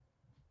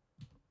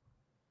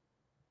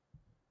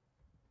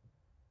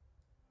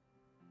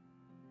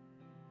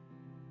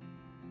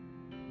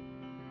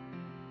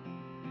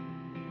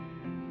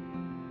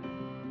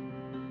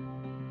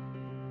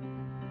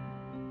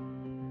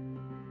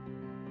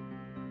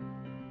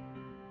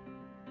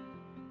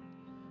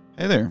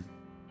Hey there.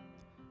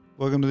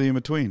 Welcome to the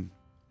In-Between.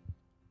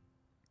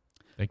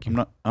 Thank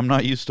you. I'm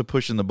not used to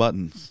pushing the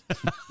buttons.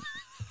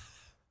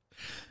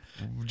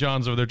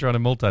 John's over there trying to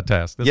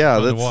multitask. That's yeah,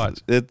 fun to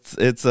watch.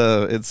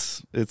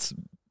 It's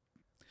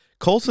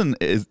Colson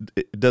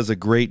does a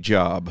great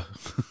job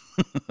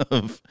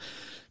of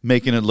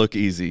making it look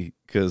easy,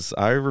 because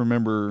I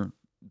remember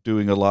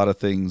doing a lot of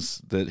things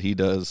that he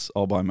does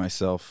all by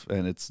myself,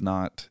 and it's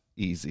not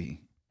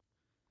easy.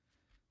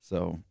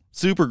 So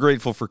super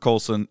grateful for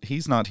Colson.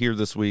 He's not here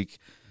this week.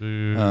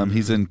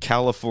 He's in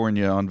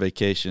California on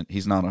vacation.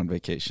 He's not on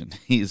vacation.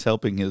 He's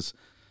helping his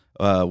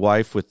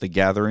wife with the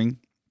gathering,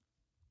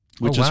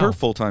 which is her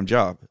full-time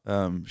job.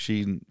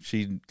 She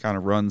kind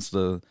of runs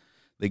the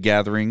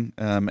gathering,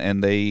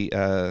 and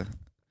they're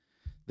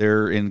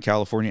in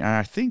California. And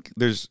I think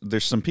there's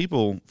some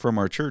people from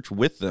our church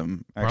with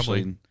them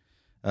actually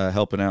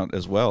helping out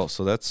as well.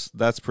 So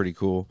that's pretty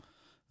cool.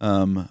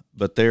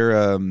 But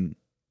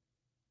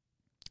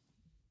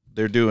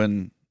they're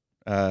doing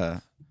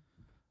that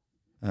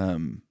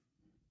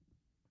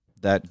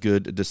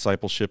good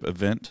discipleship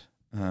event,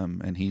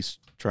 and he's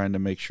trying to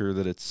make sure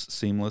that it's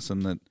seamless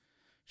and that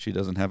she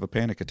doesn't have a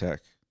panic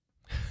attack.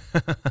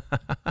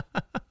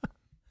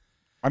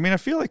 I mean, I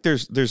feel like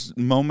there's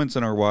moments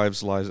in our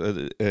wives' lives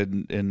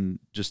and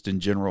just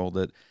in general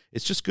that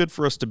it's just good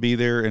for us to be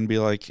there and be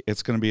like,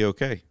 it's going to be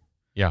okay.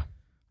 Yeah.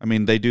 I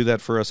mean, they do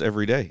that for us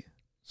every day.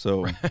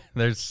 So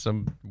there's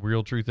some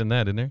real truth in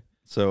that, isn't there?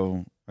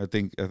 So I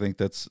think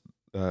that's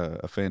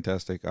a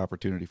fantastic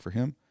opportunity for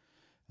him.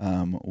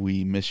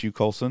 We miss you,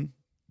 Colson.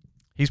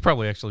 He's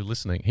probably actually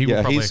listening. He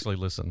will probably actually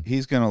listen.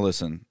 He's going to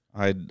listen.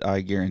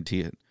 I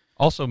guarantee it.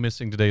 Also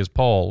missing today is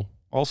Paul.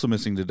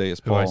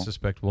 Who I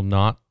suspect will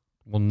not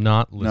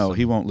listen. No,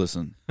 he won't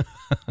listen.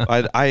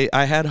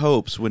 I had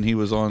hopes when he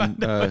was on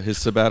his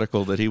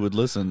sabbatical that he would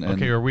listen. And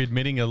okay, are we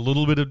admitting a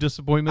little bit of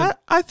disappointment?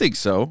 I think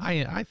so.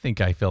 I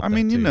think I felt. I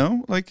mean, that too. you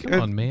know, like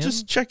come on, man.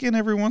 Just check in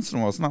every once in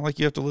a while. It's not like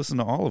you have to listen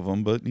to all of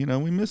them, but you know,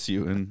 we miss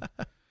you, and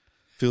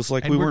feels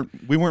like we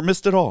weren't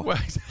missed at all. Well,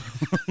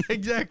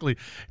 exactly.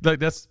 Like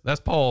that's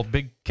Paul,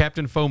 big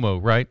Captain FOMO,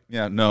 right?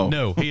 Yeah.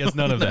 No, he has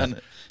none of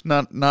that.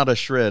 Not a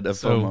shred of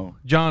FOMO.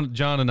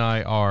 John and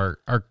I are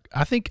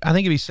I think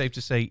it'd be safe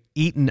to say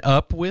eaten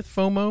up with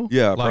FOMO.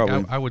 Yeah, like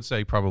probably. I would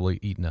say probably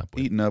eaten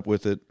up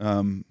with it.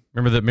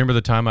 Remember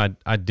the time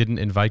I didn't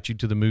invite you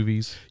to the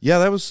movies? Yeah,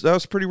 that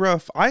was pretty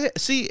rough. I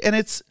see, and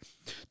it's,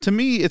 to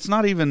me, it's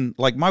not even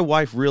like, my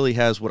wife really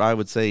has what I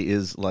would say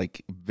is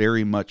like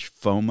very much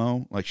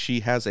FOMO. Like, she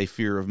has a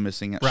fear of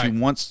missing out. Right. She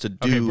wants to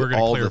do we're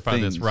gonna all clarify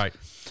the things. This, right?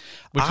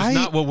 Which is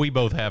not what we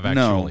both have,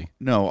 actually.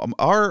 No.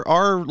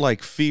 Our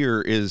like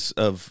fear is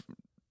of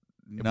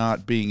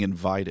not being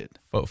invited.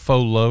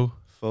 Foblo,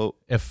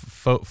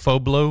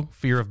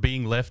 fear of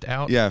being left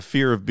out. Yeah,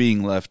 fear of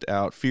being left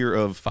out. Fear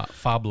of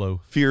Foblo,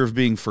 fear of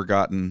being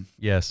forgotten.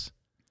 Yes.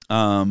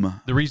 The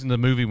reason the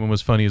movie one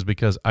was funny is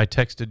because I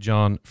texted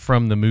John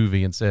from the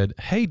movie and said,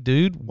 "Hey,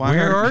 dude,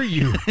 where are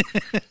you?"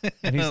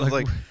 And he's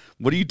like,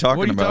 "What are you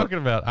talking about? What are you talking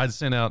about?" I'd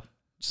sent out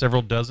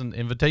several dozen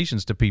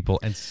invitations to people,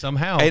 and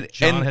somehow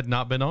John had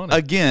not been on it.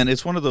 Again,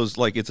 it's one of those,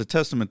 like, it's a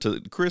testament to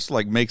Chris,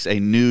 like, makes a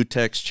new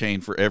text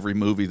chain for every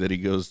movie that he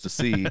goes to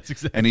see.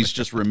 Exactly. And he's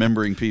just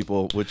remembering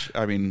people, which,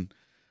 I mean,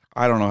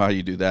 I don't know how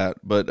you do that,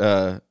 but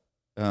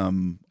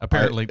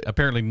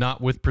apparently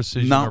not with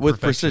precision. Not with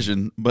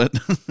precision, but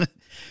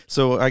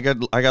so I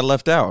got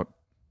left out,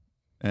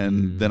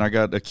 and then I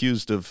got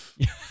accused of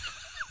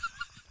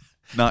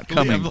not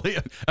coming.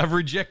 Of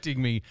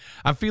rejecting me.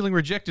 I'm feeling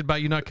rejected by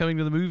you not coming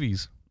to the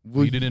movies.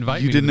 Well, you didn't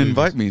invite me. You didn't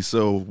invite me,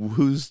 so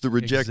who's the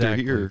rejecter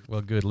here?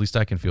 Well, good. At least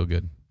I can feel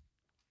good.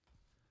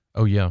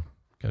 Oh, yeah.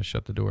 Got to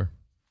shut the door.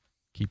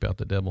 Keep out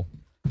the devil.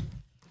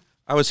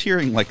 I was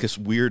hearing like this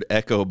weird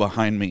echo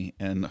behind me,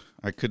 and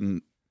I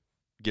couldn't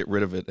get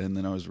rid of it, and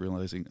then I was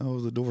realizing, oh,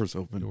 the door's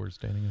open. The door's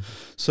standing open.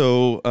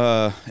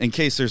 So in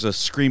case there's a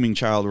screaming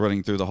child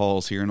running through the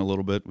halls here in a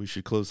little bit, we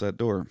should close that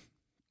door.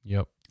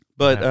 Yep.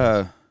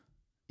 But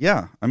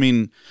yeah, I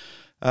mean,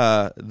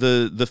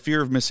 the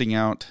fear of missing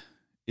out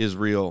is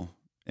real,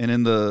 and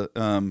in the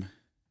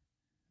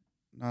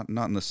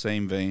not in the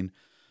same vein,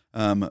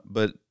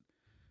 but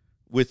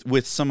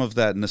with some of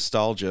that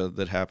nostalgia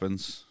that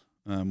happens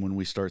when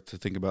we start to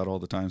think about all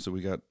the times that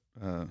we got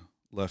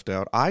left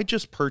out. I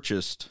just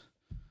purchased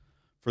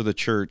for the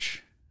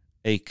church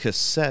a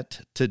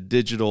cassette to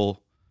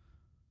digital.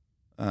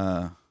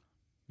 I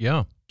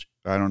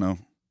don't know,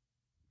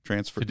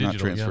 transfer, digital, not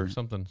transfer,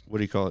 something. What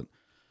do you call it?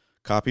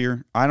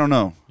 Copier? I don't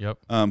know. Yep.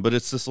 But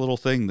it's this little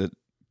thing that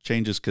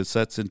changes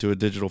cassettes into a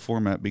digital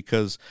format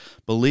because,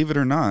 believe it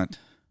or not,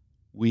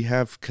 we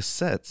have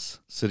cassettes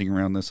sitting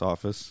around this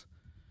office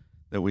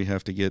that we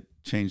have to get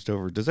changed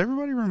over. Does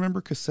everybody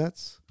remember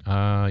cassettes?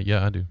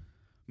 Yeah, I do.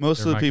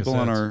 Most of the people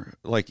on our,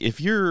 like, if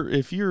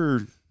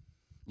you're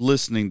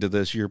listening to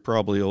this, you're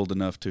probably old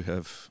enough to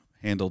have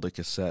handled a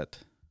cassette.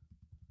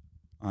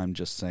 I'm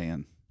just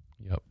saying.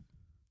 Yep.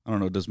 I don't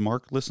know. Does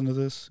Mark listen to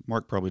this?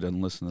 Mark probably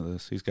doesn't listen to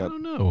this. I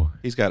don't know.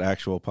 He's got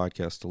actual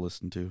podcasts to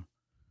listen to.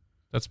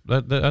 That's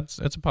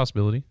a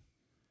possibility.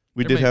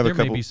 We did have a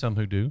couple. There may be some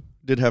who do.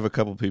 Did have a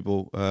couple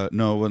people.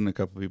 No, it wasn't a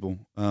couple people.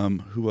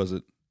 Who was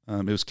it?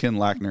 It was Ken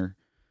Lackner.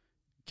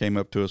 Came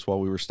up to us while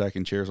we were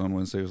stacking chairs on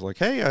Wednesday. He was like,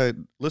 "Hey, I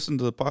listened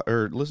to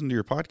listened to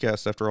your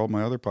podcast after all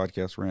my other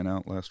podcasts ran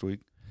out last week."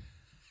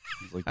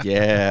 I was like,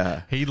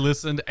 "Yeah." He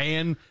listened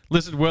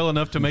well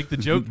enough to make the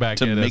joke back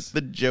to at make us.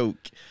 the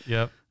joke.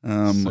 Yep.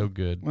 So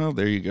good. Well,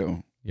 there you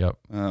go. Yep.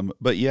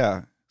 But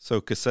yeah, so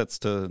cassettes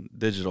to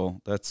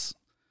digital. That's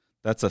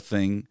a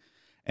thing,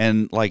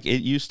 and like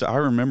it used to. I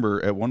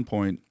remember at one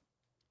point,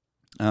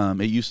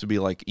 it used to be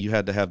like you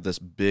had to have this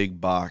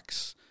big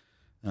box.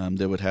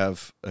 That would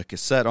have a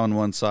cassette on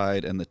one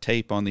side and the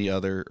tape on the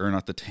other, or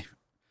not the tape,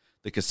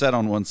 the cassette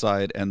on one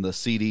side and the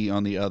CD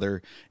on the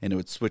other, and it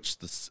would switch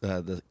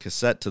the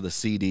cassette to the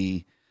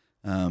CD,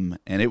 and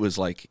it was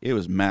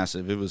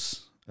massive. It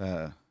was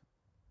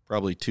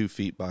probably 2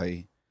 feet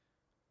by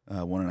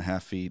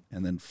 1.5 feet,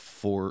 and then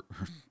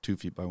 2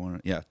 feet by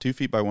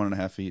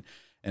 1.5 feet,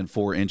 and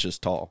 4 inches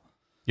tall.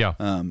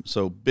 Yeah.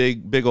 So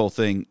big old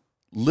thing.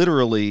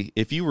 Literally,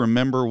 if you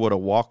remember what a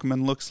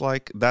Walkman looks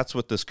like, that's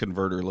what this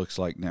converter looks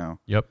like now.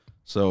 Yep.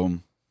 So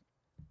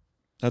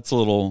that's a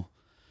little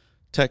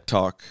tech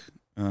talk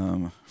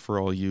for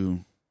all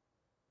you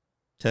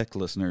tech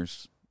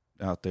listeners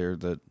out there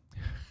that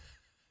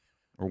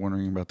are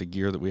wondering about the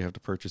gear that we have to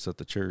purchase at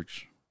the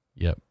church.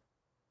 Yep.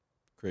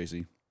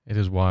 Crazy. It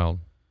is wild.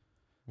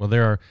 Well,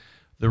 there are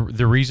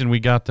the reason we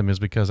got them is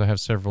because I have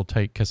several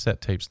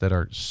cassette tapes that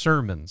are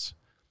sermons.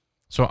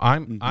 So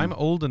I'm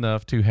old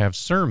enough to have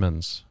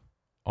sermons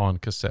on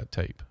cassette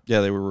tape.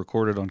 Yeah, they were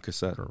recorded on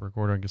cassette.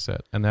 Recorded on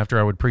cassette, and after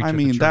I would preach, I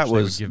mean, at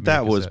the church,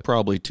 that was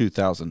probably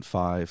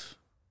 2005.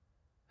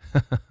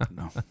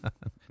 No, it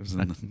was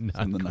in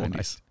the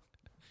 90s.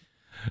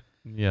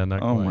 Yeah,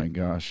 not Oh quite. my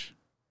gosh.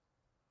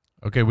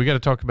 Okay, we got to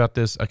talk about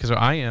this because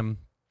I am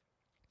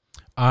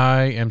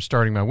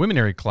starting my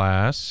Womenary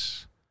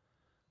class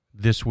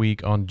this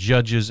week on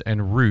Judges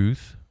and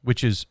Ruth,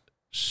 which is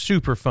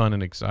super fun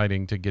and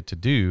exciting to get to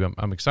do.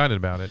 I'm excited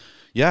about it.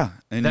 Yeah.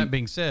 And that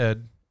being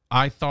said,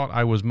 I thought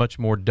I was much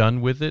more done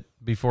with it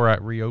before I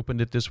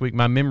reopened it this week.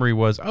 My memory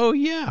was, oh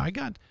yeah, I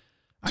got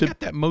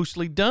that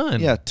mostly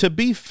done. Yeah, to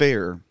be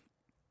fair,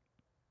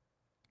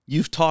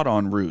 you've taught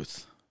on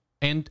Ruth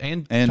and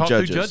taught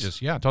Judges. through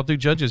Judges. Yeah, taught through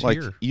Judges like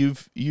here.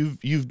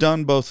 You've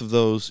done both of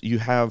those. You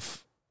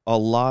have a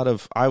lot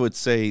of, I would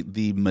say,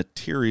 the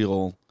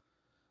material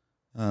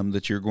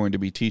that you're going to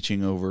be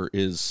teaching over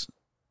is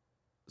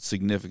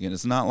significant.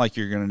 It's not like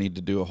you're going to need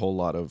to do a whole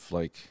lot of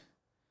like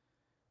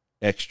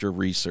extra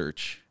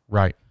research.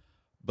 Right.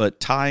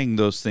 But tying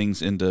those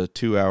things into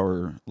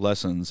 2-hour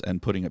lessons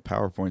and putting a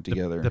PowerPoint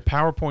together. The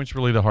PowerPoint's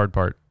really the hard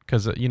part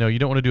because, you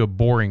don't want to do a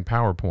boring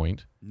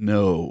PowerPoint.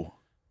 No.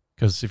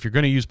 Because if you're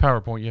going to use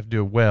PowerPoint, you have to do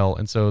it well.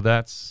 And so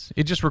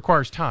it just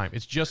requires time.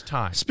 It's just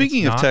time.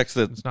 Speaking of tech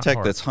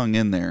that's hung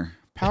in there,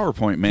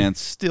 PowerPoint, man,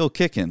 still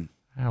kicking.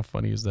 How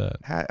funny is that?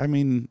 I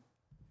mean,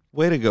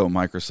 way to go,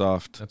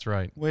 Microsoft. That's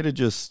right. Way to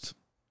just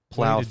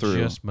plow through.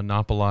 Just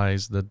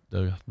monopolize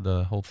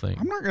the whole thing.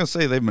 I'm not going to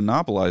say they've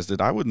monopolized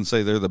it. I wouldn't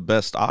say they're the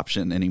best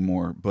option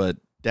anymore, but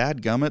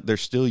dadgummit, they're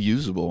still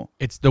usable.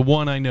 It's the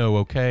one I know,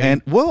 okay?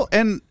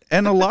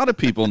 And a lot of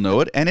people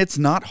know it, and it's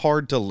not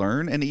hard to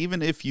learn. And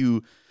even if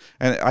you,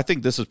 and I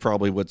think this is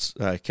probably what's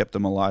kept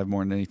them alive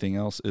more than anything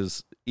else,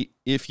 is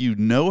if you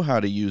know how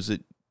to use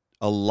it,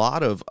 a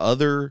lot of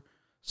other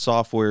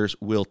softwares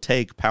will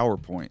take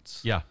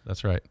PowerPoints. Yeah,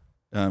 that's right.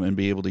 And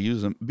be able to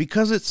use them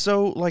because it's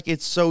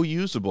so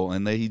usable,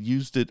 and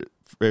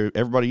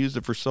everybody used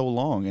it for so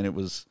long, and it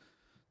was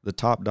the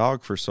top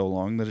dog for so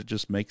long that it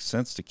just makes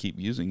sense to keep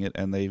using it,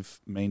 and they've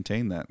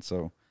maintained that.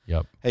 So,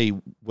 yep. Hey,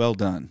 well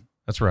done.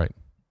 That's right.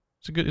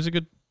 It's a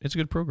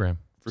good program.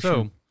 For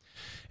sure.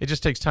 It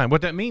just takes time.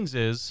 What that means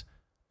is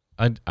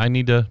I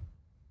need to,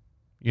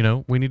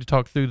 we need to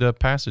talk through the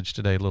passage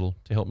today a little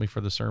to help me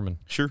for the sermon.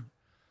 Sure.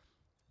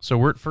 So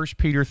we're at 1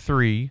 Peter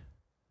 3.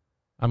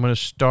 I'm going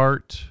to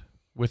start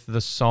with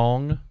the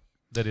song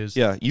that is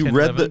you 10,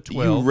 read 11,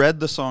 12. you read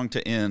the song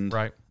to end,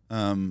 right?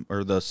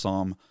 Or the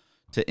psalm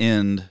to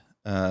end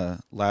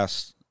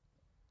last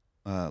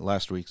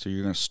week. So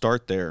you're going to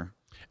start there.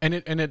 And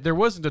there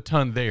wasn't a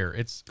ton there.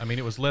 It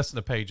was less than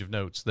a page of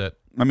notes that.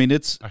 I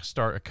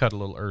cut a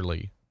little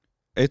early.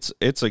 It's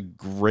a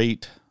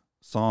great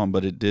psalm,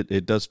 but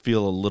it does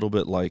feel a little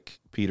bit like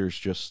Peter's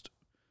just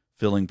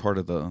filling part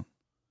of the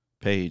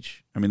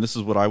page. I mean, this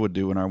is what I would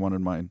do when I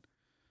wanted my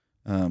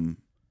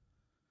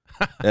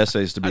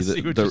essays to be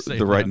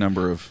the right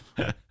number of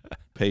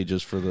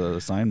pages for the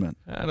assignment.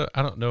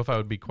 I don't know if I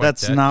would be quite.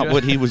 That's not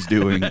what he was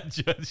doing.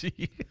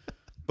 Judgy.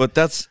 But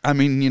that's, I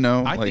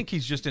think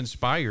he's just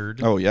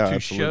inspired. Oh yeah, to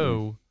absolutely.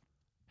 Show,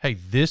 hey,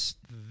 this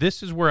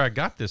is where I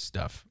got this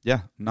stuff. Yeah,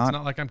 it's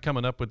not like I'm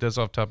coming up with this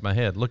off the top of my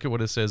head. Look at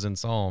what it says in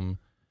Psalm,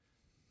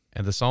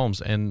 and the Psalms,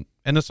 and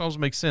the Psalms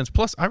make sense.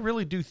 Plus, I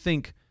really do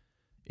think,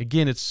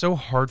 again, it's so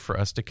hard for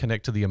us to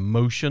connect to the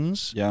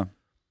emotions. Yeah,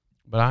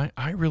 but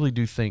I really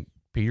do think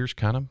Peter's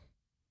kind of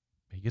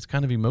gets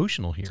kind of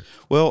emotional here.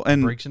 Well,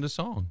 and Breaks into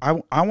song. I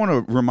want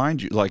to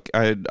remind you, like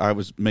I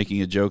was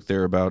making a joke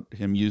there about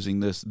him using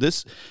this.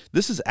 This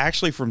is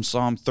actually from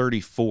Psalm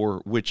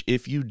 34, which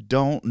if you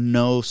don't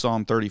know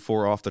Psalm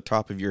 34 off the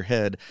top of your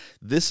head,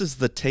 this is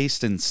the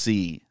taste and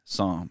see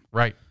psalm.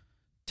 Right.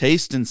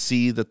 Taste and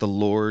see that the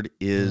Lord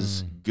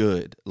is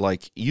good.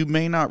 Like, you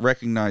may not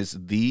recognize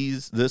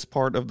this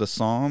part of the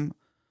psalm,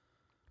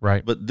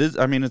 right? But this,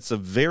 I mean, it's a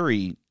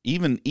very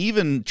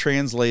even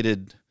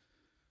translated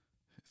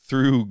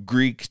through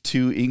Greek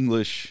to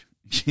English,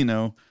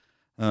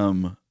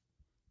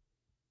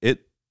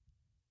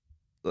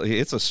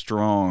 it's a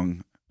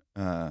strong,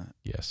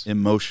 yes,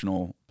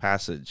 emotional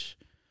passage,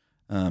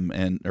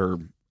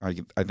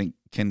 I think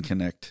can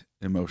connect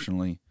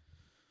emotionally.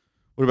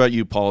 What about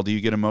you, Paul? Do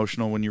you get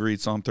emotional when you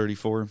read Psalm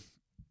 34?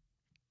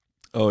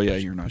 Oh yeah,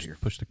 you're not here.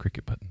 Push the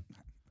cricket button.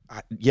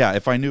 Yeah,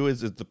 if I knew,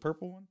 is it the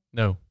purple one?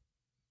 No,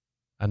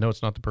 I know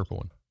it's not the purple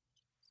one.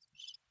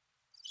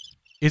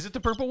 Is it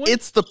the purple one?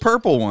 It's the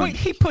purple one. Wait,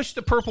 he pushed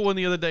the purple one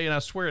the other day, and I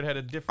swear it had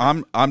a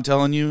different. I'm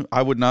telling you,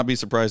 I would not be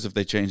surprised if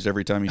they changed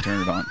every time you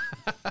turn it on.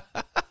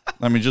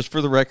 I mean, just for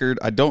the record,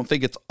 I don't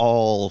think it's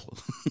all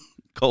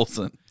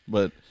Colson,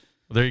 but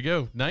there you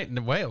go.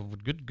 Wow,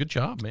 good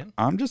job, man.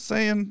 I'm just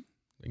saying,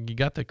 you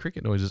got the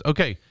cricket noises.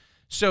 Okay,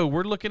 so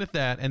we're looking at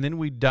that, and then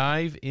we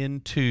dive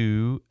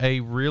into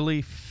a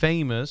really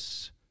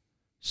famous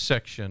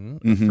section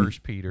of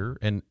First Peter,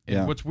 and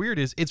what's weird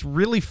is it's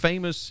really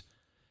famous.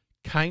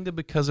 Kind of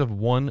because of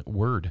one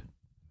word.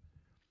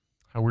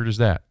 How weird is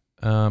that?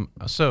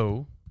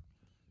 So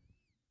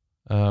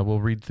we'll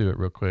read through it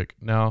real quick.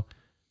 Now,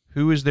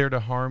 who is there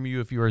to harm you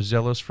if you are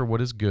zealous for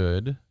what is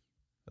good?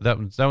 That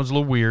one's a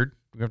little weird.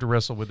 We have to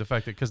wrestle with the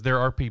fact that because there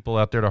are people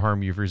out there to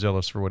harm you if you're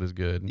zealous for what is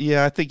good.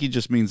 Yeah, I think he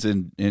just means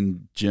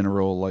in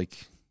general,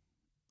 like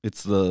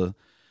it's the.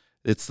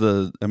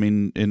 I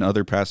mean, in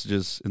other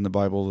passages in the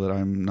Bible that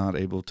I'm not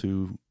able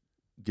to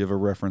give a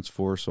reference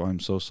for, so I'm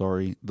so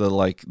sorry.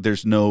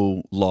 There's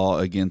no law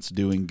against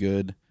doing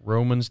good.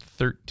 Romans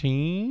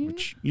 13,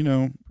 which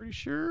pretty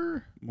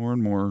sure more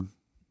and more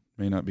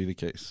may not be the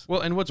case.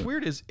 Well, and what's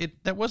weird is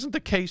that wasn't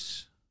the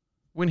case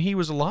when he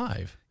was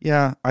alive.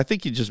 Yeah, I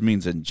think he just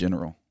means in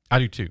general. I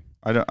do too.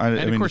 Of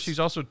course, he's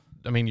also.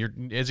 I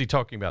mean, is he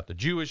talking about the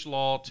Jewish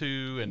law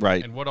too, and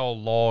right. and what all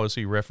law is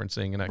he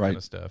referencing and that kind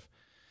of stuff?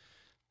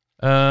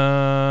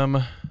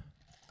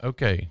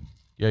 Okay.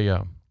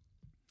 Yeah.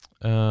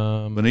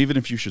 But even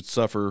if you should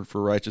suffer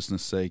for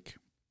righteousness' sake,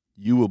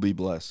 you will be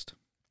blessed.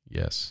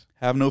 Yes.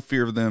 Have no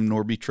fear of them,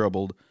 nor be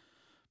troubled,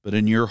 but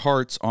in your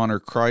hearts honor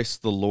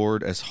Christ the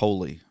Lord as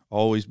holy,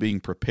 always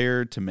being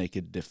prepared to make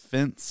a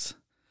defense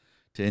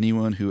to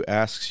anyone who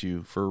asks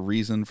you for a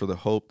reason for the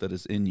hope that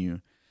is in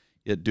you,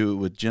 yet do it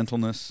with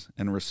gentleness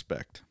and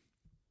respect.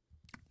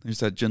 There's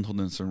that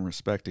gentleness and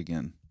respect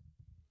again.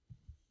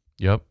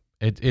 Yep.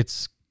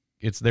 It's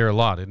there a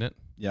lot, isn't it?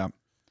 Yeah.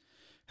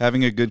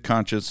 Having a good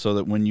conscience so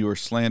that when you are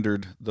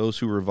slandered, those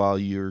who revile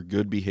your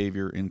good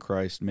behavior in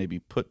Christ may be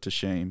put to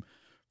shame.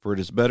 For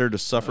it is better to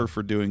suffer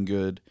for doing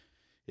good,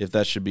 if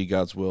that should be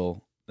God's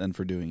will, than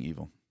for doing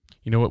evil.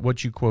 You know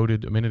what you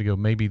quoted a minute ago?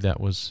 Maybe that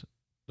was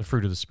the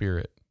fruit of the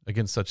Spirit.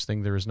 Against such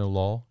thing there is no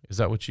law. Is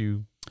that what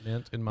you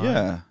meant in mind?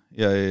 Yeah.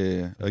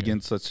 Okay.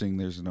 Against such thing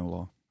there's no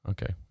law.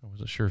 Okay. I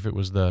wasn't sure if it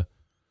was the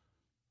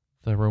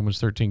Romans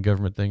 13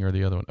 government thing or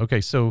the other one.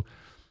 Okay, so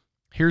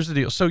here's the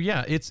deal. So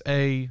yeah, it's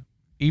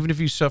even if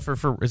you suffer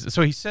for...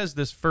 So he says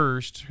this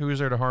first, who is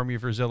there to harm you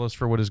if you're zealous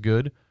for what is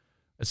good?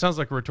 It sounds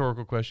like a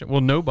rhetorical question.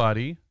 Well,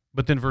 nobody.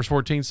 But then verse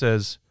 14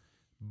 says,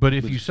 but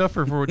if you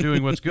suffer for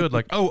doing what's good,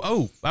 like,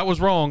 oh, that was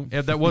wrong.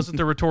 That wasn't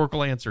the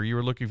rhetorical answer you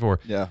were looking for.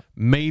 Yeah.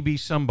 Maybe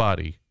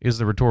somebody is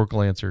the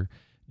rhetorical answer.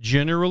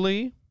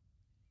 Generally,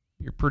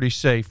 you're pretty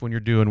safe when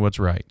you're doing what's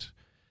right.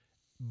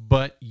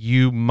 But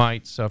you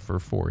might suffer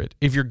for it.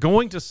 If you're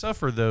going to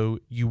suffer, though,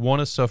 you want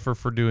to suffer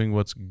for doing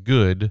what's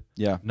good,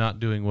 not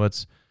doing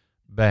what's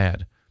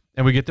bad.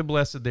 And we get the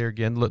blessed there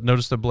again.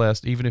 Notice the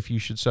blessed. Even if you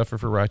should suffer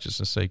for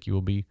righteousness' sake, you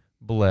will be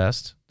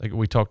blessed. Like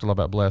we talked a lot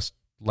about blessed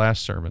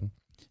last sermon.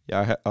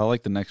 Yeah, I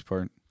like the next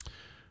part.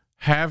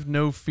 Have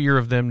no fear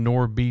of them,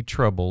 nor be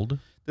troubled.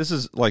 This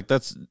is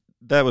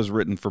that was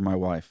written for my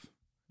wife.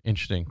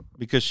 Interesting.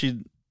 Because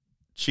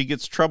she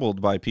gets troubled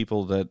by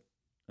people that,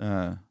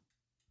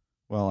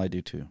 well, I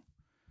do too.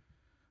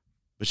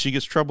 But she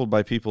gets troubled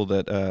by people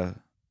that,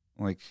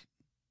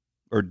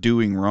 are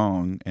doing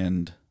wrong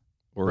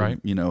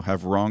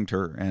have wronged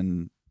her,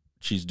 and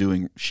she's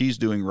doing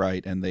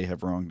right, and they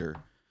have wronged her.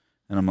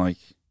 And I'm like,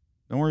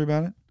 don't worry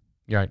about it.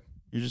 Right.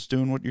 You're just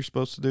doing what you're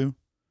supposed to do.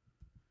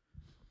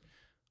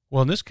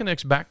 Well, and this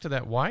connects back to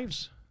that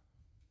wives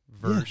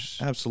verse.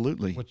 Yeah,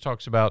 absolutely. Which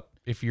talks about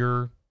if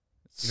you're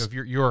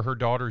her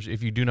daughters,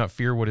 if you do not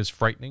fear what is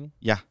frightening.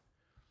 Yeah.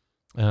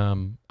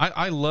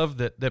 I love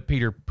that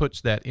Peter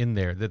puts that in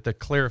there, that the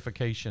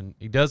clarification,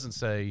 he doesn't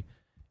say,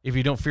 if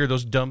you don't fear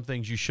those dumb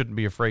things you shouldn't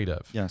be afraid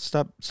of. Yeah,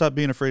 stop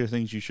being afraid of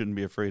things you shouldn't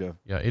be afraid of.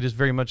 Yeah, it is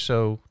very much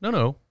so.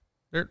 No.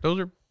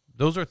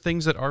 Those are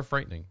things that are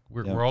frightening.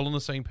 We're all on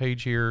the same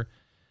page here.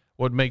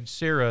 what made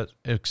Sarah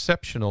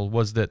exceptional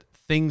was that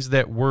things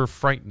that were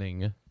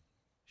frightening,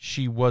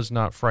 she was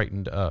not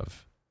frightened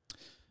of.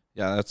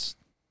 Yeah, that's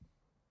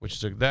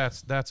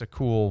a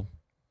cool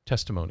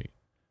testimony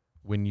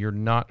when you're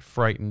not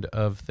frightened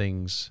of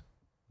things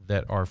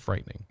that are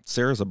frightening.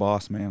 Sarah's a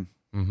boss, man.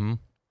 Mm-hmm.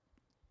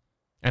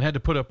 And had to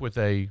put up with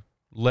a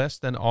less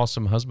than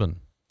awesome husband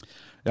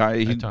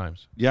at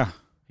times. Yeah,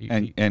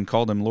 and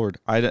called him Lord.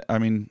 I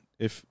mean,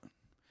 if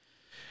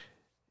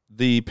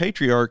the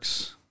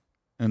patriarchs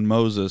and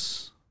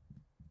Moses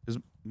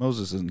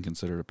isn't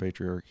considered a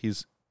patriarch.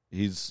 He's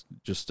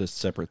just a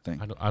separate thing.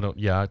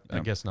 I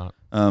guess not.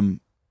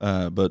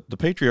 But the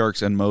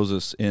patriarchs and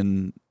Moses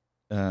in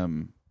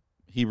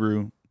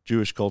Hebrew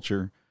Jewish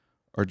culture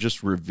are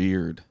just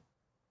revered.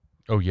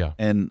 Oh yeah,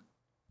 and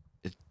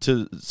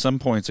to some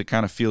points it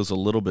kind of feels a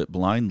little bit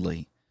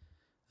blindly,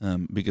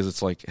 because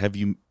it's like,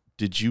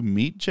 did you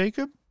meet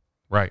Jacob?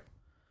 Right.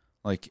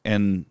 Like,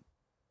 and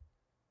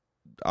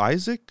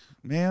Isaac,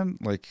 man,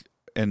 like,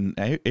 and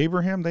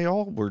Abraham, they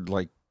all were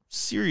like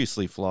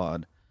seriously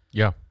flawed.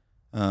 Yeah.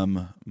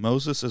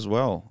 Moses as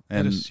well.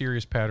 And a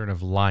serious pattern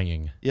of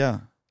lying. Yeah.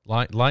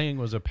 Lying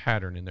was a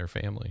pattern in their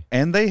family.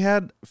 And they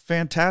had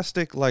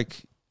fantastic,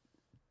 like,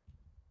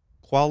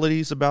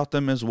 qualities about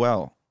them as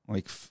well.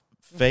 Like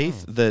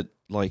faith that,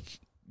 like,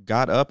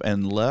 got up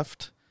and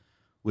left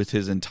with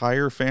his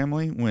entire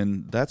family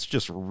when that's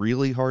just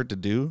really hard to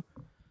do.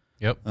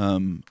 Yep.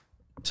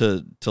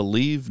 To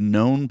leave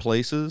known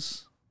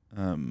places,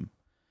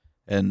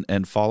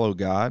 and follow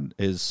God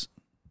is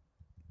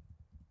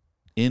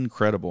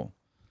incredible.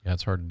 Yeah,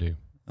 it's hard to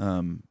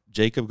do.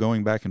 Jacob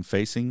going back and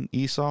facing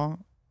Esau,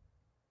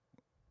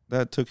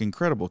 that took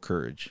incredible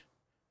courage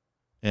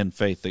and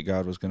faith that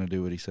God was going to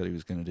do what he said he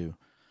was going to do.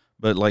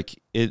 But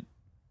like it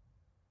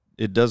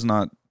does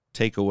not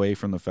take away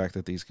from the fact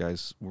that these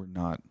guys were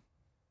not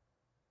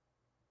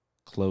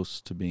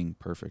close to being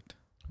perfect.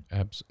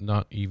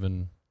 Not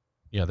even.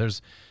 Yeah,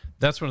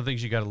 that's one of the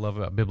things you got to love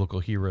about biblical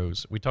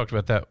heroes. We talked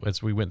about that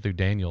as we went through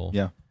Daniel.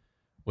 Yeah.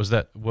 Was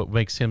that what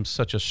makes him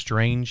such a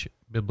strange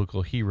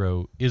biblical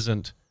hero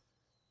isn't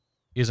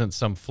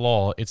some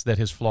flaw, it's that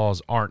his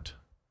flaws aren't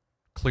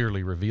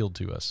clearly revealed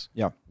to us.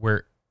 Yeah.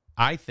 Where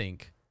I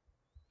think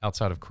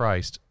outside of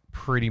Christ,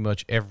 pretty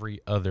much every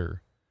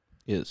other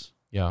is.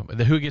 Yeah.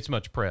 Who gets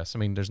much press? I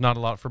mean, there's not a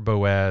lot for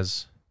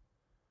Boaz.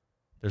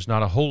 There's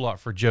not a whole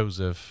lot for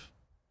Joseph,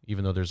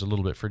 even though there's a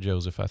little bit for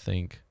Joseph, I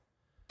think.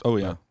 Oh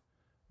yeah.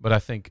 But I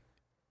think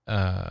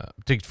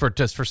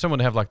for someone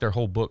to have like their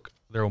own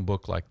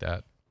book like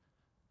that,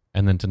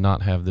 and then to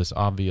not have this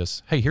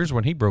obvious, hey, here's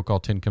when he broke all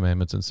 10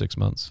 commandments in 6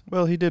 months.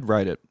 Well, he did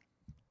write it.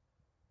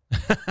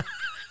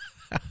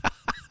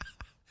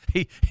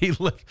 he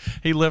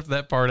left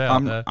that part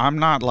out. I'm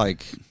not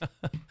like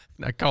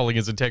not calling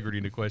his integrity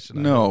into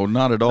question. No,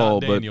 not at all.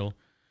 Not Daniel. But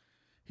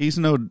he's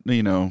no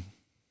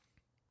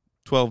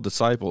 12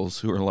 disciples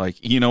who are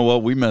like, you know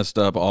what, we messed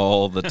up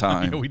all the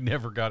time. We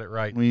never got it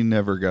right. We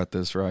never got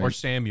this right. Or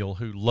Samuel,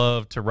 who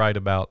loved to write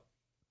about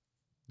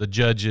the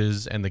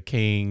judges and the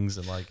kings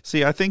and like.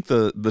 See, I think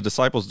the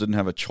disciples didn't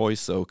have a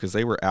choice though, because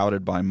they were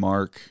outed by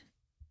Mark.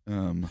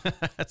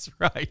 That's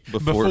right.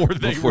 Before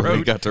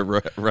they got to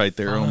write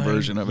their own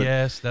version of it.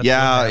 Yes, that's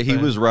yeah, he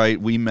was right.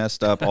 We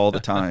messed up all the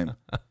time.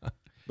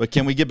 But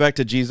can we get back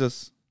to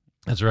Jesus?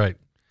 That's right.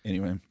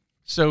 Anyway,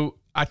 so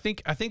I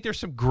think there's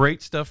some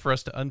great stuff for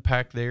us to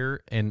unpack there,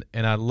 and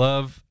I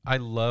love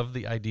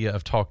the idea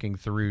of talking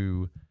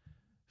through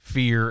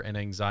fear and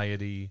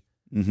anxiety.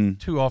 Mm-hmm.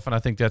 Too often, I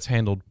think that's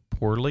handled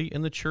poorly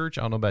in the church.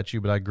 I don't know about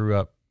you, but I grew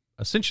up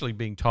essentially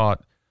being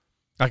taught.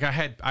 Like I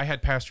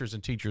had pastors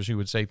and teachers who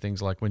would say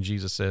things like when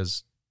Jesus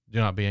says, "Do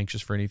not be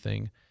anxious for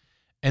anything,"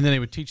 and then they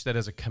would teach that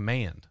as a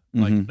command.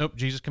 Like, nope,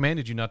 Jesus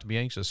commanded you not to be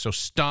anxious, so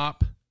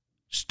stop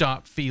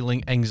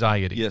feeling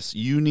anxiety. Yes,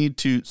 you need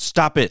to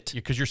stop it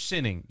because you're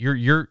sinning.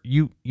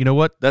 You know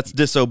what? That's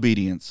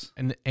disobedience.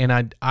 And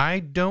I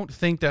don't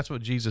think that's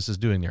what Jesus is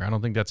doing there. I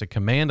don't think that's a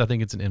command. I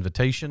think it's an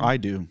invitation. I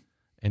do.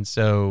 And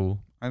so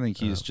I think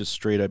he's just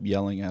straight up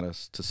yelling at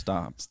us to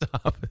stop.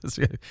 Stop,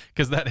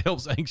 because that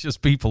helps anxious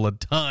people a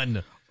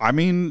ton. I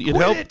mean,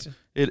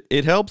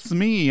 it helps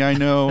me. I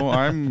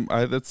know.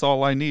 That's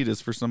all I need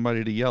is for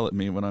somebody to yell at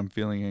me when I'm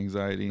feeling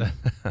anxiety.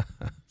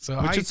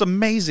 It's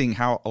amazing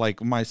how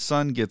like my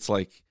son gets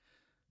like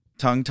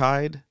tongue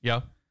tied.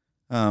 Yeah.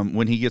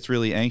 When he gets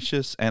really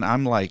anxious, and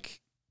I'm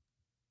like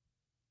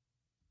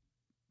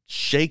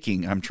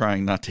shaking. I'm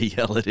trying not to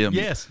yell at him.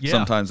 Yes. Yeah.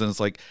 Sometimes, and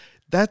it's like,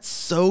 that's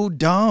so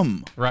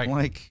dumb. Right.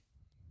 Like,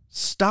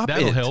 stop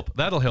it.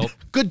 That'll help.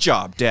 Good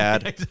job,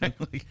 Dad.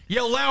 Exactly.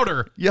 Yell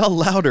louder. Yell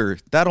louder.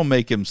 That'll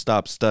make him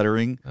stop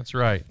stuttering. That's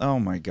right. Oh,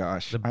 my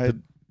gosh. The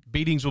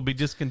beatings will be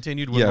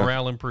discontinued when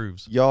morale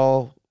improves.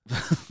 Y'all,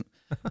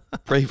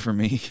 pray for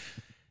me.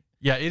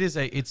 Yeah, it is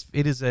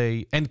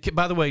a, and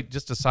by the way,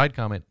 just a side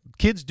comment,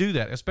 kids do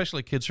that,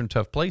 especially kids from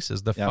tough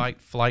places. The fight,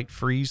 flight,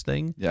 freeze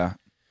thing. Yeah.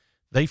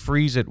 They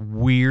freeze at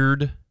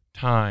weird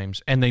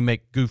times, and they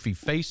make goofy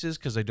faces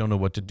because they don't know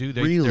what to do.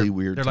 They're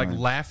weird They're times. like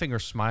laughing or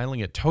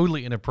smiling at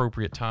totally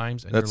inappropriate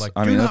times, and That's- you're like,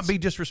 I do mean, not that's- be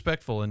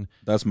disrespectful. And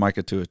That's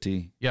Micah to a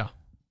T. yeah,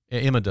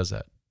 Emma does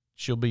that.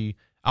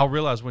 I'll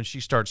realize when she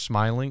starts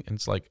smiling, and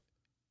it's like,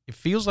 it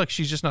feels like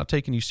she's just not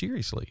taking you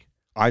seriously.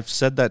 I've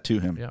said that to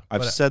him. Yeah,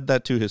 I've but- said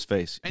that to his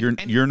face. And-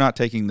 You're not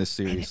taking this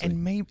seriously.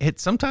 And maybe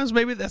sometimes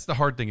maybe that's the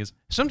hard thing is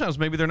sometimes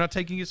maybe they're not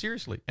taking it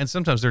seriously, and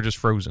sometimes they're just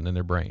frozen in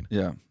their brain.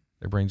 Yeah.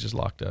 Their brain's just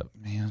locked up.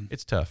 Man.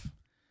 It's tough.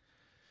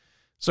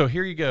 So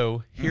here you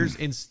go. Here's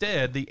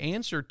instead the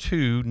answer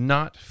to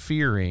not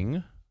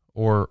fearing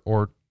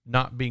or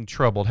not being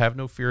troubled. Have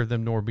no fear of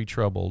them nor be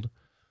troubled.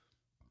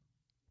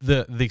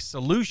 The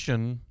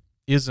solution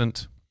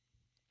isn't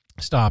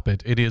stop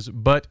it. It is,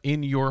 but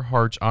in your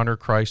hearts honor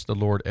Christ the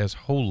Lord as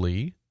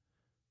holy.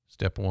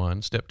 Step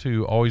 1. Step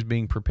 2, always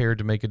being prepared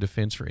to make a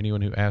defense for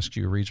anyone who asks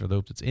you a reason for the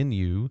hope that's in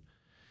you.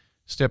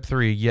 Step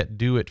 3, yet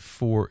do it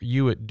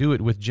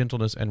with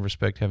gentleness and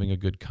respect, having a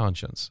good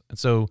conscience. And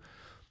so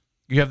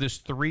you have this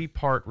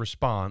 3-part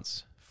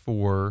response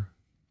for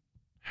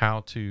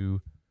how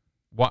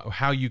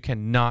you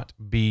cannot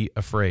be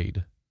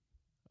afraid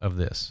of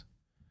this,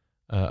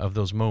 of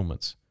those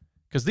moments,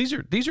 because these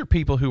are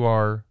people who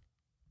are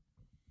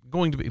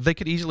going to be. They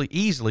could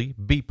easily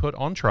be put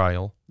on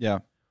trial. Yeah.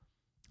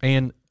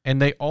 And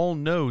they all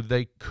know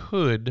they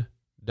could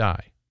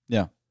die.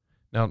 Yeah.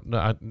 Now,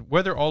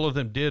 whether all of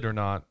them did or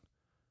not,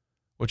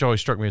 which always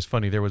struck me as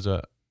funny, there was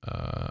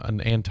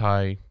an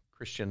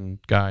anti-Christian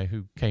guy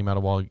who came out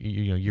a while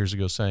years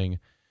ago saying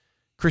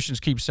Christians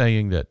keep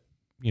saying that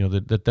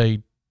that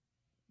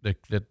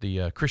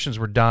the Christians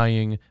were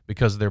dying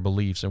because of their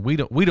beliefs, and we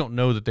don't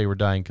know that they were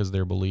dying because of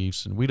their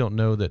beliefs, and we don't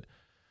know that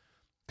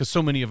because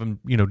so many of them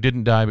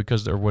didn't die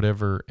because or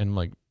whatever, and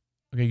like,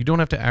 okay, you don't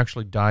have to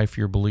actually die for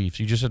your beliefs,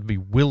 you just have to be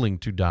willing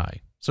to die.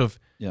 So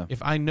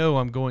if I know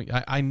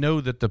I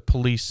know that the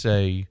police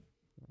say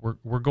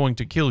we're going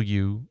to kill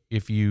you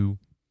if you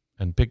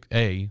and pick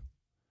A,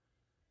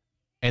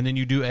 and then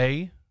you do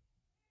A,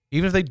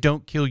 even if they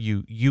don't kill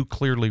you, you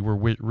clearly were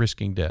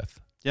risking death.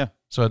 Yeah.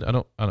 So I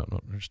don't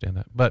understand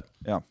that, but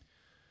yeah.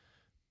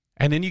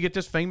 And then you get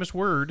this famous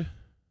word: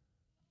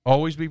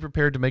 always be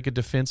prepared to make a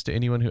defense to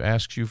anyone who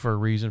asks you for a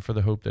reason for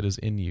the hope that is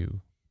in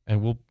you.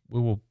 And we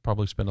will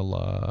probably spend a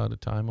lot of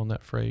time on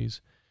that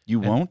phrase. You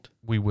won't?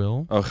 We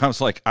will. Oh, I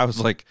was like,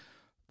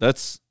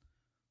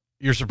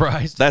 You're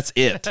surprised? That's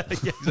it. Yeah,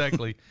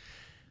 exactly.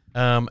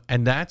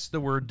 And that's the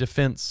word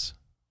defense,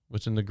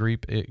 which in the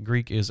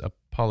Greek is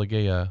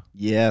apologeia.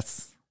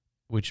 Yes.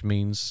 Which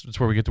means, it's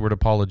where we get the word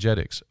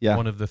apologetics. Yeah.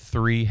 One of the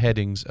 3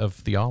 headings of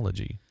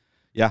theology.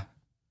 Yeah.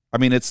 I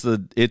mean, it's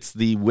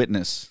the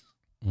witness.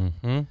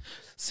 Mm-hmm.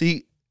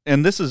 See,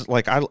 and this is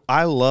like,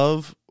 I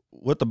love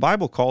what the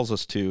Bible calls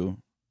us to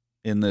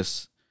in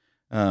this,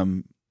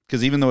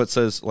 because even though it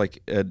says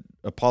like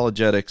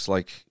apologetics,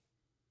 like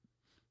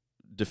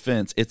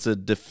defense, it's a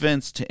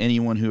defense to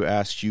anyone who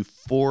asks you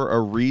for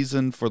a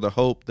reason for the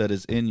hope that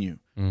is in you.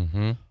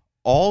 Mm-hmm.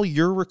 All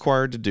you're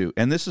required to do,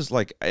 and this is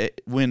like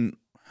when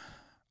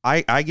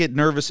I get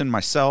nervous in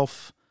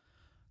myself,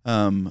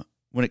 when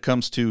it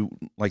comes to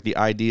like the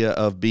idea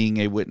of being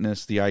a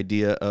witness, the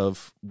idea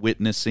of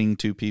witnessing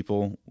to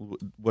people.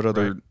 What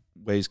other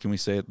ways can we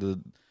say it?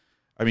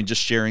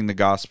 Just sharing the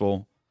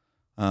gospel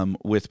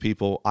with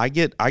people. I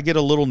get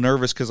a little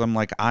nervous because I'm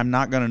like, I'm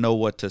not going to know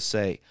what to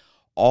say.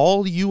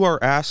 All you are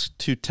asked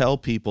to tell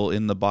people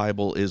in the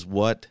Bible is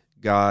what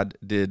God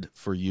did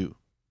for you.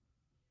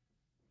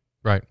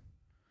 Right.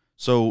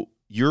 So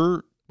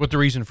what the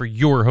reason for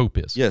your hope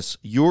is. Yes,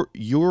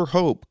 your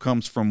hope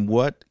comes from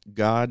what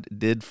God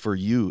did for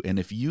you. And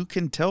if you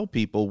can tell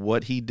people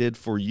what he did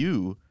for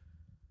you,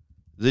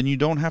 then you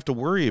don't have to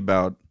worry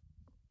about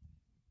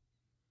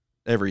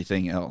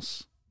everything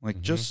else.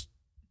 Like, just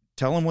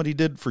tell them what he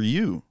did for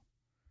you.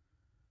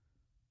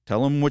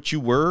 Tell them what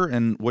you were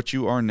and what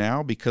you are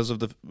now because of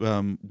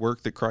the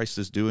work that Christ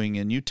is doing.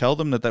 And you tell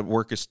them that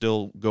work is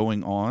still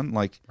going on.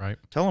 Like,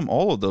 tell them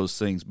all of those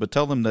things, but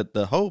tell them that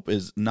the hope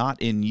is not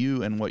in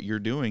you and what you're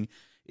doing.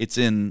 It's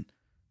in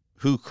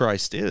who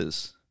Christ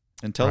is.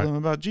 And tell them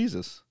about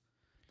Jesus.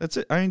 That's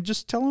it. I mean,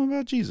 just tell them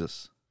about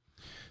Jesus.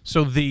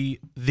 So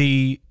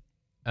what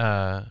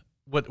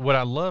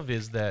I love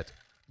is that,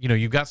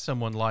 you've got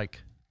someone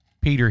like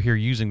Peter here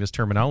using this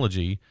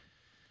terminology,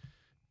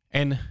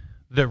 and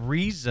the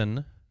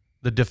reason,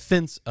 the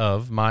defense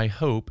of my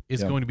hope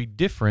is going to be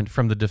different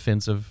from the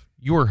defense of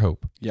your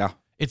hope. Yeah.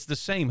 It's the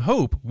same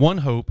hope,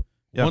 one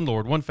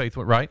Lord, one faith,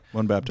 right?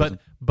 One baptism.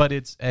 But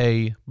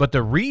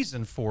the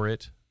reason for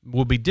it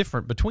will be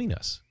different between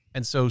us.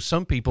 And so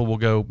some people will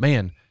go,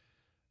 man,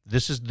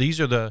 this is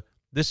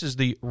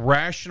the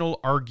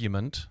rational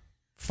argument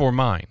for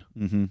mine.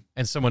 Mm-hmm.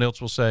 And someone else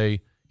will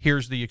say,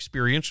 here's the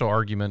experiential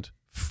argument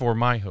for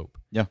my hope.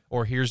 Yeah.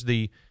 Or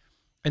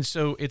and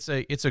so it's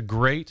a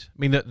great, I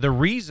mean, the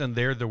reason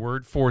there, the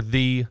word for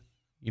you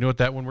know what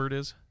that one word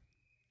is?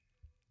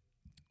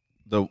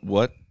 The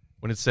what?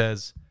 When it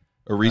says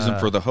a reason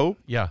for the hope?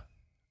 Yeah.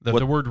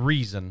 The word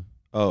reason.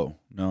 Oh,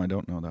 no, I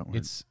don't know that one.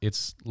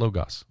 It's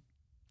logos.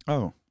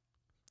 Oh,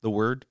 the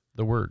word?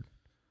 The word.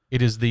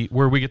 It is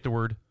where we get the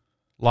word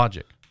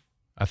logic,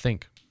 I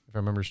think, if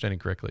I'm understanding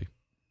correctly.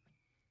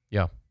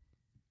 Yeah.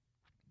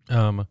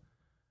 Logon,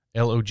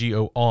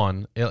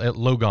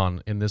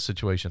 logon in this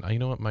situation. You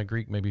know what? My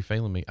Greek may be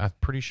failing me. I'm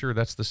pretty sure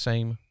that's the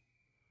same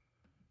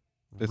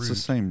It's root. the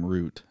same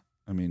root.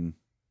 I mean,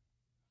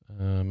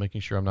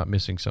 making sure I'm not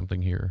missing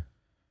something here.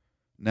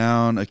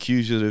 noun,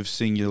 accusative,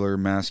 singular,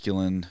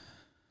 masculine,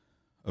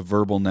 a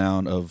verbal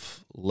noun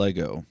of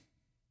Lego.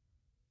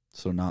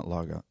 So not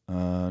logo.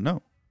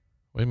 No.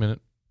 Wait a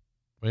minute.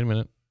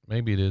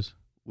 Maybe it is.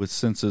 With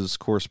senses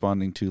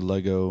corresponding to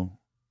Lego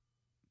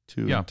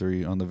 2 Yeah. and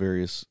 3 on the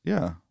various.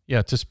 Yeah.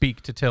 Yeah, to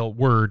speak, to tell,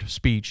 word,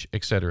 speech,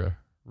 etc.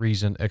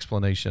 Reason,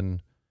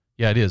 explanation.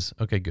 Yeah, it is.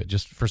 Okay, good.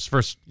 Just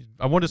first,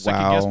 I wanted to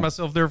second guess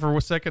myself there for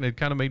a second. It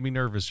kind of made me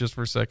nervous just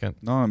for a second.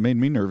 No, it made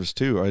me nervous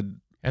too.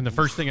 And the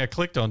first thing I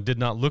clicked on did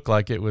not look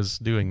like it was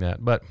doing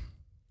that. But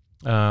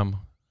I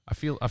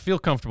feel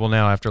comfortable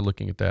now after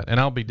looking at that. And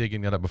I'll be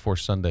digging that up before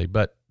Sunday.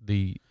 But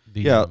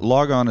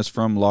logon is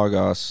from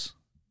logos,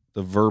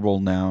 the verbal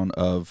noun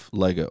of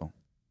Lego.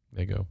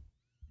 There you go.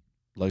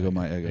 Lego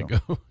my ego. There you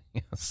go.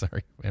 Yeah,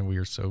 sorry. And we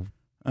are so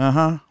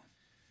Uh-huh.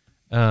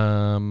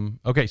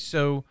 okay,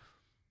 so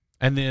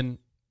and then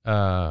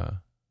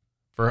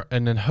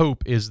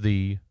hope is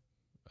the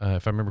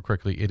if I remember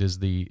correctly, it is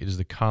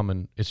the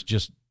common, it's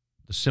just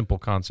the simple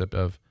concept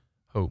of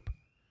hope,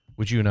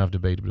 which you and I have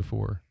debated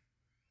before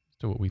as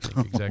to what we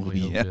think exactly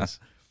hope is.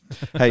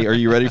 Hey, are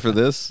you ready for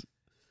this?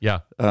 Yeah.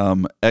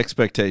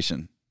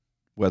 Expectation,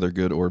 whether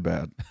good or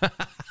bad.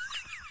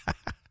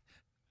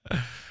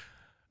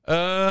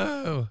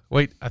 Oh,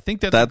 wait, I think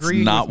that's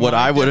not what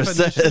I would have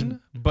said.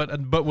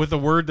 But with a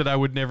word that I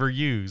would never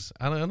use.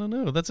 I don't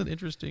know. That's an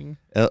interesting.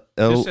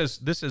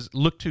 This says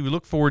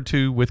look forward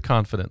to with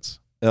confidence.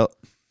 Yeah.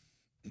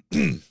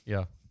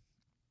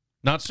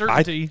 Not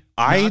certainty.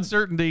 Not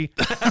certainty.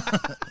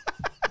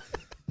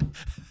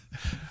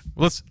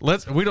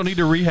 Let's we don't need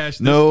to rehash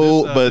this.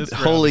 But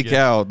holy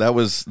cow, that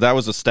was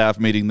a staff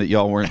meeting that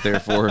y'all weren't there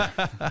for.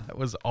 It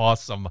was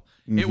awesome.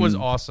 Mm-hmm. It was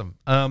awesome.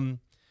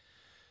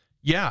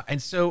 Yeah,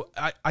 and so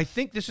I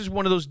think this is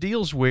one of those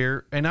deals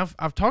where, and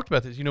I've talked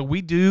about this.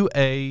 We do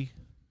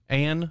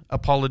an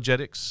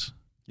apologetics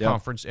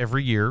conference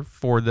every year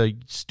for the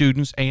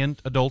students,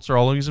 and adults are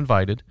always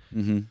invited.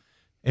 Mm-hmm.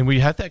 And we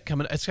have that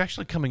coming. It's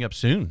actually coming up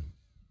soon.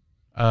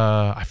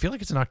 I feel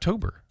like it's in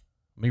October.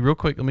 Real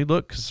quick, let me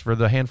look, because for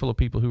the handful of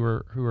people who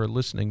are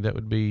listening, that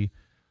would be,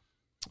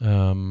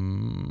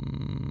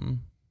 man,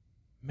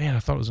 I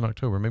thought it was in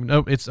October. Maybe no,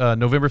 it's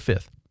November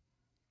 5th.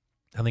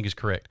 I think is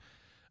correct.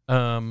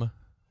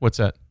 What's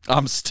that?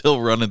 I'm still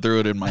running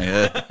through it in my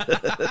head.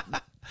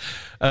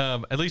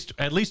 At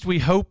least we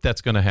hope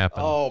that's going to happen.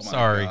 Oh my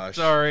gosh.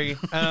 Sorry.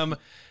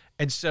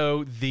 And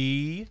so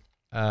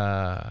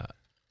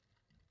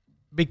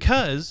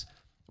because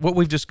what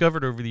we've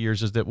discovered over the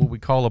years is that what we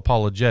call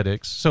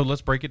apologetics. So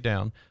let's break it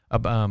down.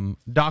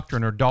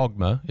 Doctrine or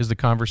dogma is the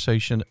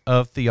conversation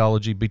of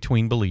theology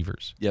between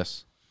believers.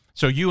 Yes.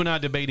 So you and I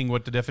debating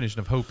what the definition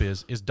of hope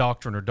is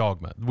doctrine or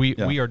dogma. We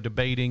are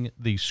debating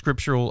the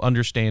scriptural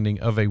understanding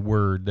of a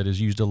word that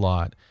is used a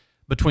lot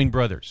between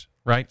brothers,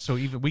 right? So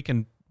even we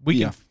can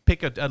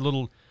pick a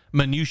little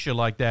minutia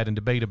like that and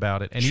debate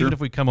about it, and even if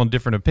we come on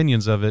different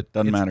opinions of it,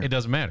 it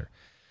doesn't matter.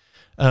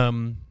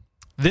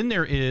 Then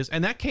there is,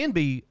 and that can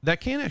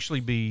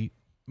actually be.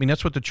 I mean,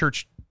 that's what the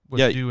church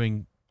was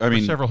doing. For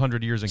several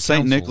hundred years in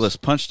St. Nicholas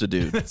punched a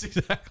dude. That's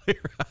exactly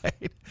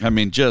right. I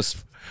mean,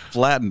 just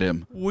flattened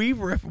him.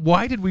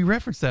 Why did we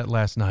reference that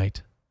last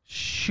night?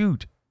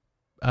 Shoot.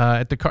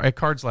 At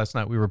cards last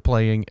night we were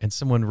playing, and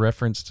someone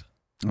referenced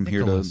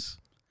Nicholas.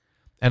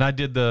 And I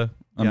did I'm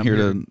here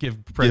to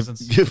give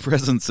presents. Give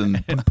presents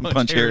and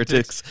punch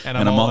heretics. And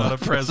I'm all out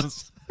of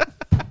presents.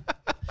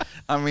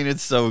 I mean,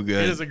 it's so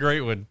good. It is a great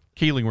one.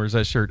 Keeling wears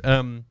that shirt.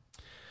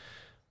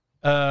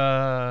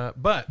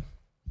 But...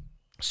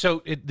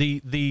 So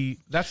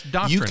that's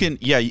doctrine.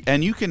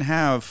 You can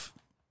have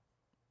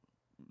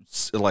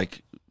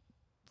like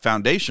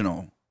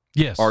foundational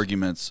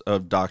arguments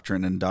of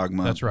doctrine and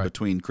dogma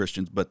between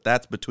Christians, but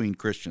that's between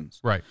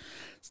Christians. Right.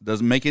 So it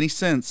doesn't make any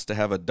sense to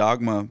have a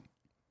dogma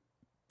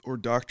or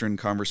doctrine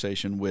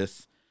conversation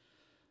with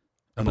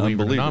a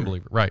believer and a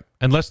non-believer. Right.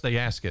 Unless they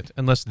ask it,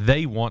 unless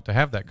they want to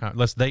have that,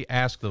 unless they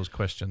ask those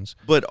questions.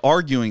 But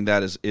arguing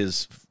that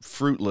is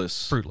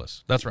fruitless.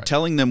 Fruitless. That's right.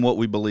 Telling them what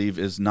we believe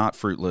is not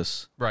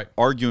fruitless. Right.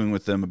 Arguing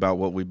with them about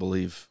what we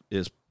believe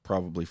is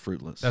probably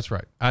fruitless. That's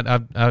right.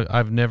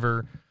 I've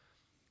never,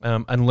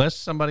 unless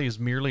somebody is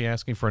merely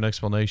asking for an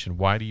explanation,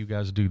 why do you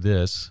guys do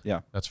this?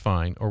 Yeah. That's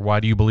fine. Or why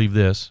do you believe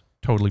this?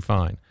 Totally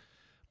fine.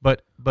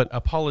 But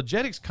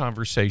apologetics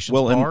conversations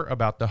are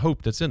about the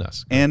hope that's in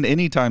us. And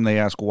anytime they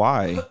ask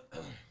why,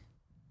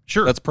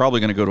 sure, that's probably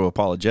going to go to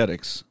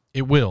apologetics.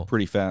 It will.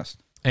 Pretty fast.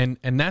 And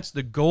that's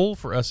the goal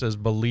for us as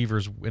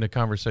believers in a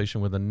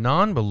conversation with a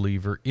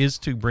non-believer, is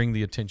to bring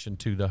the attention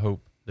to the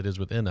hope that is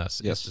within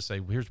us. Yes. Is to say,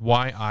 here's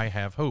why I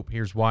have hope.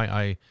 Here's why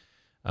I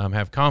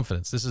have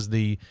confidence. This is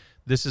the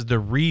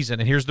reason,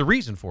 and here's the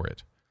reason for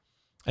it.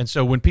 And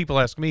so when people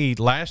ask me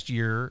last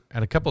year,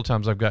 and a couple of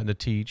times I've gotten to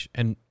teach,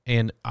 and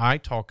I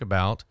talk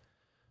about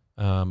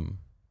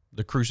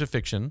the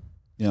crucifixion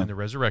and the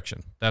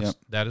resurrection.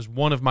 That is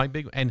one of my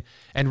big, and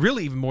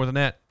really even more than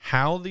that,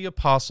 how the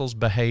apostles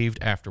behaved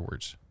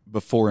afterwards,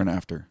 before and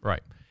after.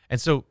 Right.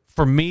 And so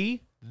for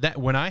me, that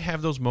when I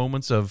have those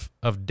moments of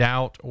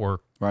doubt or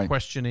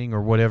questioning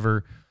or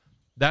whatever,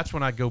 that's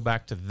when I go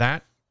back to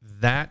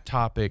that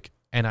topic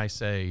and I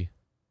say,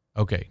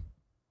 okay,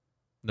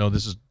 no,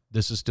 this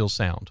is still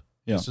sound.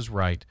 Yeah. This is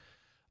right.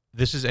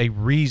 This is a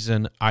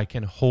reason I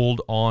can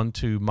hold on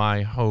to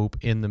my hope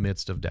in the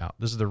midst of doubt.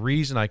 This is the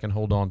reason I can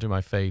hold on to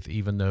my faith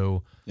even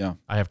though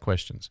I have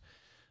questions.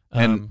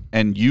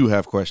 And you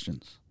have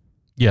questions.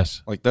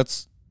 Yes. Like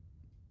that's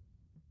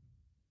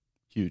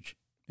huge.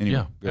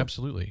 Anyway, yeah,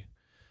 absolutely.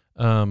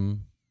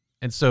 And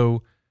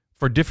so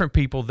for different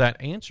people,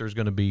 that answer is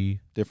going to be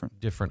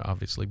different,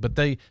 obviously. But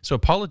so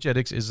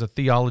apologetics is a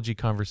theology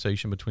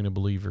conversation between a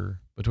believer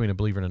and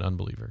an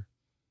unbeliever.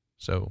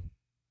 So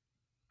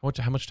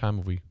how much time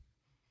have we?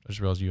 I just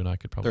realized you and I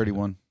could probably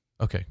 31.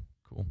 Okay,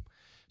 cool.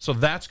 So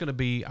that's going to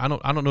be, I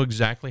don't know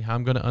exactly how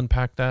I'm going to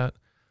unpack that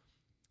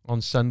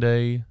on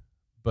Sunday,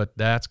 but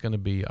that's going to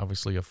be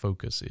obviously a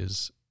focus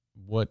is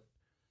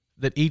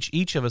that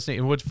each of us,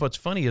 and what's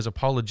funny is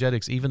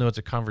apologetics, even though it's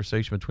a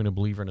conversation between a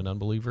believer and an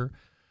unbeliever,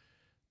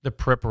 the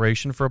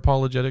preparation for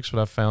apologetics,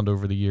 what I've found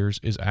over the years,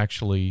 is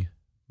actually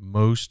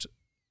most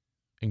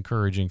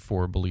encouraging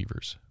for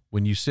believers.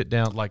 When you sit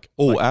down,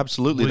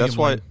 absolutely. That's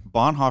why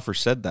Bonhoeffer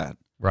said that.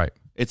 Right.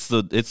 It's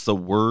the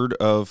word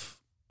of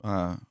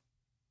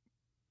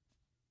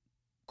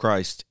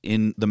Christ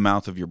in the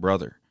mouth of your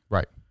brother.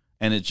 Right.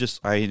 And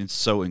it's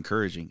so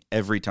encouraging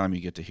every time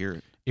you get to hear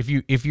it. If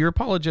you're an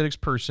apologetics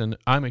person,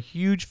 I'm a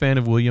huge fan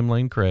of William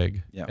Lane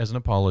Craig as an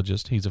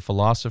apologist. He's a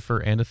philosopher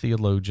and a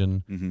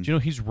theologian. Mm-hmm. Do you know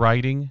he's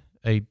writing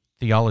a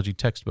theology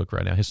textbook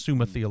right now, his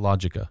Summa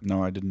Theologica?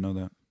 No, I didn't know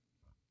that.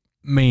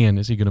 Man,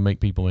 is he going to make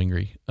people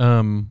angry.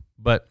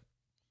 But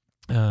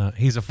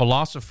he's a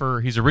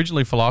philosopher. He's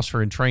originally a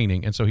philosopher in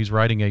training, and so he's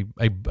writing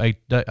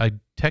a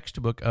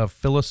textbook of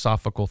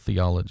philosophical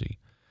theology.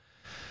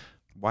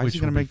 Why is he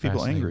going to make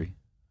people angry?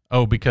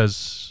 Oh,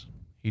 because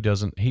he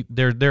doesn't.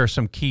 There are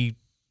some key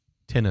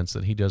tenets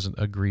that he doesn't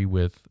agree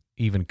with,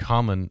 even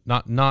common,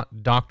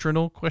 not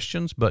doctrinal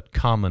questions, but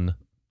common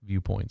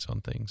viewpoints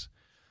on things.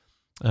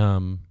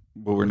 But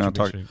we're not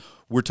talking.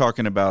 We're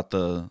talking about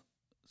the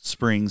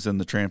springs and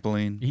the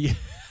trampoline. Yeah.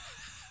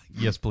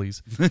 Yes,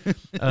 please.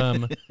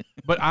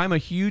 But I'm a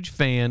huge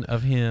fan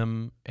of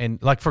him,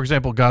 and like for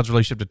example, God's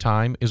relationship to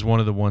time is one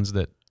of the ones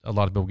that a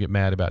lot of people get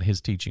mad about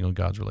his teaching on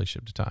God's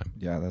relationship to time.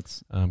 Yeah,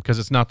 that's because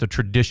it's not the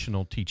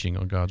traditional teaching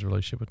on God's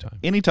relationship with time.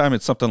 Anytime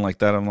it's something like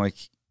that, I'm like,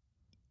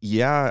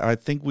 yeah, I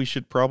think we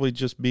should probably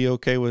just be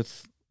okay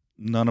with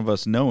none of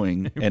us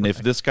knowing. And if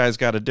this guy's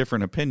got a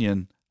different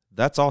opinion,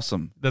 that's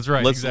awesome. That's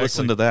right. Let's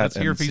listen to that.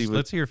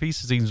 Let's hear if he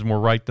seems more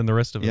right than the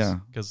rest of us. Yeah,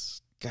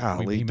 because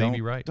golly, he may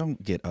be right.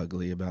 Don't get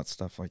ugly about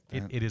stuff like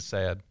that. It is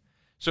sad.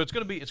 So it's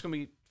gonna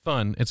be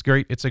fun. It's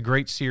great. It's a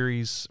great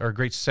series or a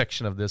great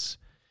section of this.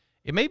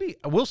 It may be.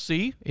 We'll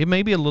see. It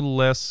may be a little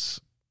less,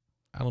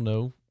 I don't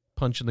know,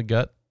 punch in the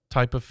gut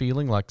type of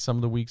feeling like some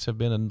of the weeks have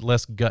been, and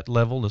less gut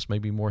level. This may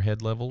be more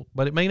head level,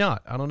 but it may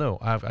not. I don't know.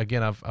 I've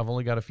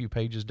only got a few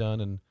pages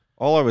done, and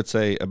all I would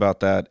say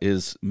about that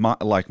is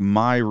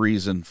my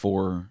reason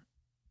for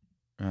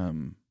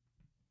the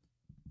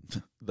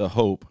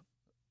hope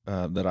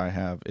that I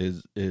have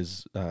is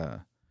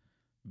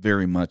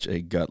very much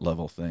a gut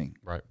level thing.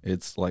 Right.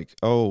 It's like,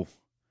 oh,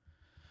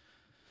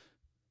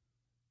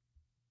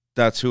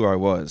 that's who I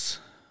was.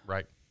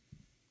 Right.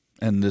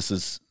 And this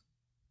is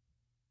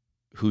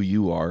who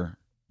you are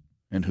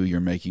and who you're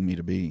making me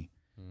to be.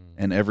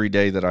 And every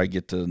day that I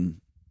get to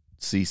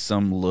see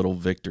some little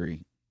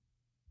victory,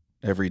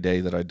 every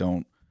day that I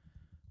don't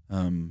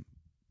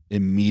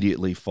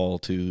immediately fall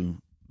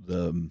to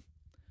the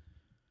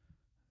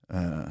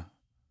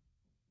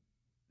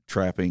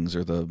trappings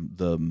or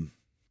the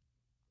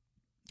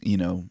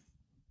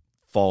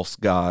false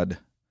god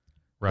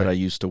that I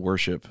used to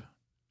worship,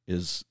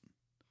 is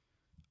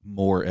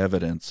more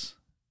evidence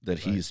that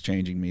he's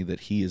changing me,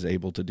 that he is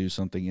able to do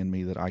something in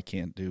me that I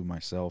can't do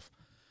myself.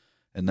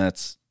 And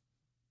that's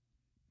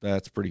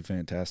pretty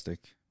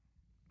fantastic.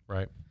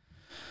 Right.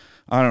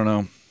 I don't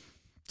know.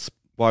 It's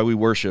why we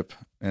worship.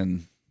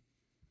 And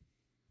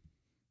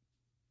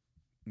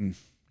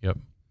Yep.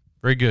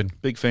 Very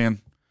good. Big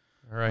fan.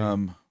 All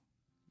right.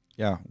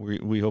 Yeah,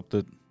 we hope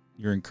that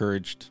you're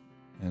encouraged,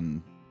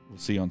 and we'll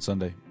see you on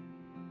Sunday.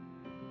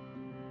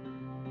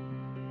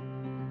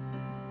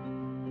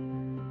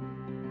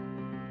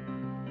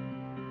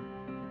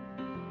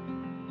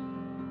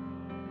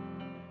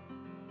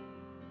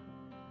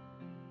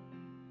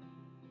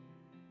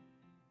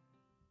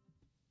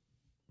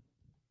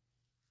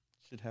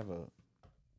 Should have a